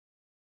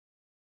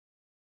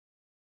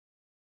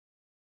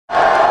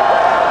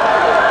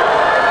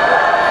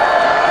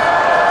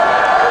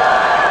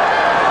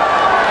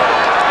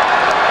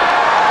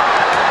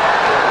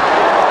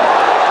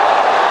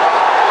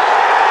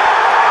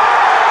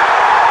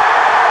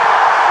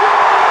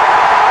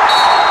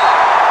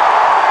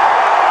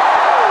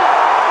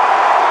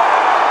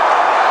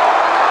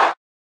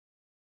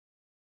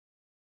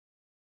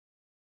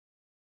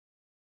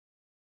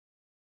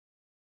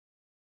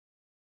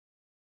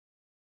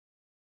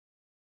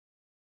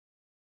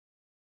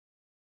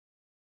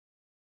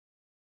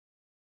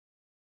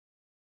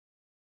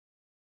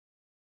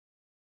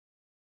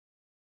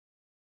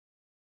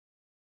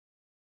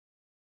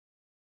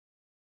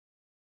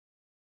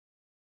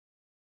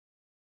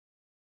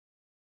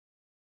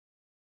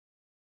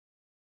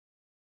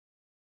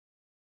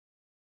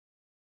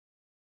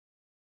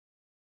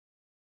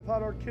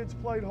thought our kids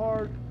played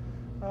hard.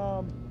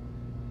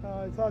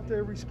 I thought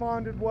they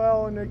responded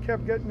well and they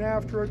kept getting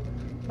after it.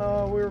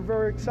 We were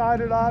very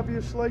excited,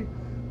 obviously,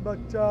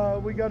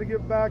 but we got to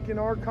get back in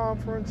our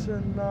conference,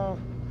 and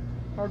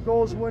our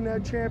goal is to win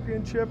that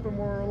championship, and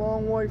we're a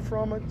long way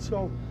from it.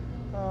 So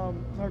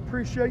I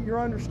appreciate your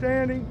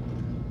understanding,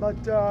 but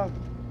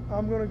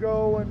I'm going to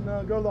go and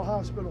go to the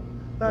hospital.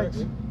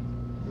 Thanks.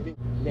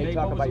 Nate,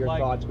 talk about your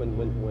thoughts when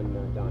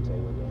Dante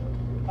went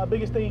down.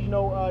 Biggest thing,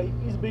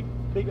 he's a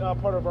big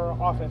part of our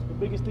offense. The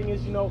biggest thing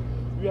is,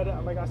 we had,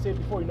 like I said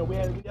before, we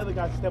had the other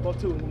guys step up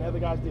too, and the other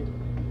guys did.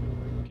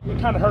 It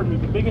kind of hurt me.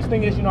 The biggest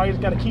thing is, I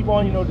just got to keep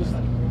on, just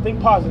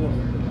think positive.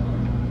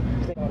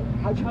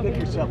 How'd you pick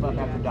yourself up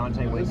after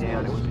Dante went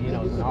down? It was, it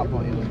was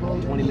awful. It was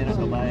a 20-minute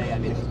delay. I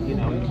mean,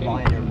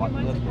 flying there,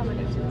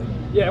 basically.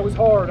 Yeah, it was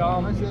hard.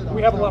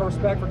 We have a lot of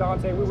respect for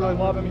Dante. We really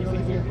love him.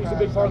 He's a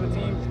big part of the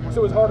team. So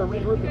it was hard to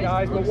regroup the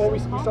guys. But what we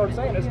started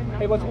saying is,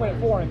 hey, let's win it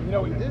for him.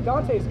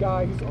 Dante's a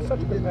guy. He's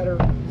such a competitor.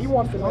 He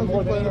wants to win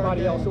more than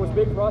anybody else. So it's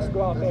big for us to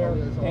go out there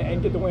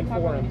and get the win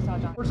for him.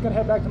 We're just going to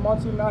head back to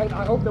Muncie tonight.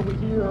 I hope that we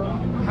hear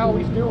how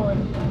he's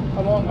doing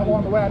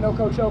along the way. I know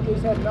Coach Oak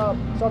is heading up,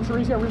 so I'm sure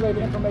he's going to relay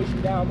the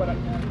information down. But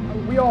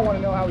we all want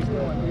to know how he's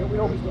doing. We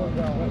hope he's doing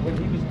well. When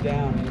he was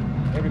down,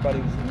 everybody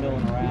was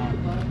milling around.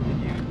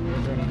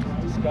 Was there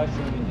any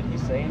discussion? Did he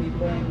say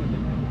anything?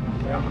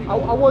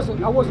 I wasn't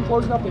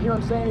close enough to hear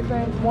him say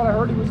anything. From what I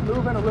heard, he was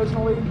moving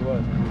originally. He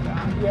was.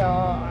 Yeah,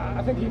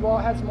 I think he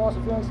had some loss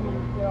of feelings,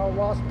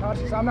 loss of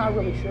consciousness. I'm not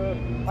really sure.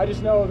 I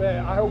just know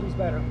that I hope he's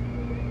better.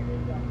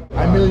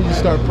 I immediately just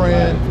started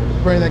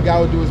praying that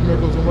God would do his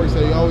miracles and works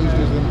that he always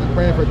does, and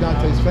praying for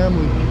Dante's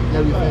family and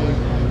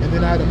everything. And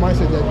then I had a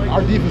mindset that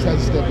our defense has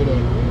to step it up.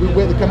 We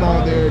wait to come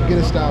out there, get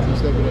a stop, and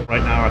step it up.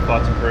 Right now, our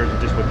thoughts and prayers are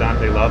just with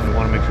Dante Love. We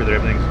want to make sure that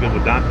everything's good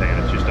with Dante, and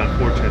it's just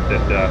unfortunate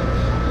that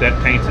that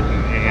taints it.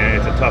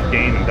 And it's a tough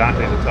game, and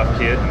Dante's a tough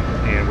kid,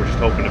 and we're just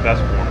hoping the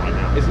best for him right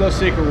now. It's no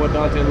secret what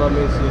Dante Love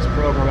means to this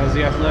program. As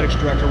the athletics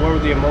director, what were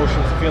the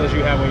emotions, the feelings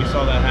you had when you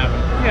saw that happen?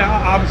 Yeah,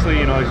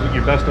 obviously, he's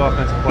your best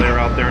offensive player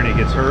out there, and he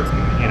gets hurt,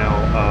 and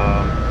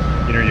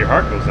your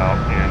heart goes out,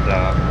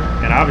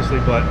 and obviously,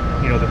 but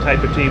the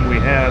type of team we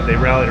have, they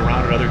rallied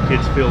around it. Other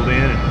kids filled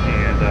in,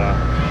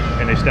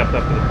 and they stepped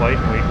up to the plate.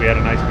 And we had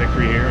a nice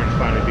victory here, and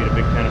finally beat a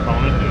Big Ten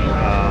opponent,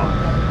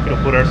 and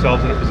put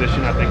ourselves in a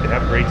position, I think, to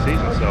have a great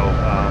season. So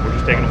we're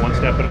just taking it one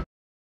step at a time.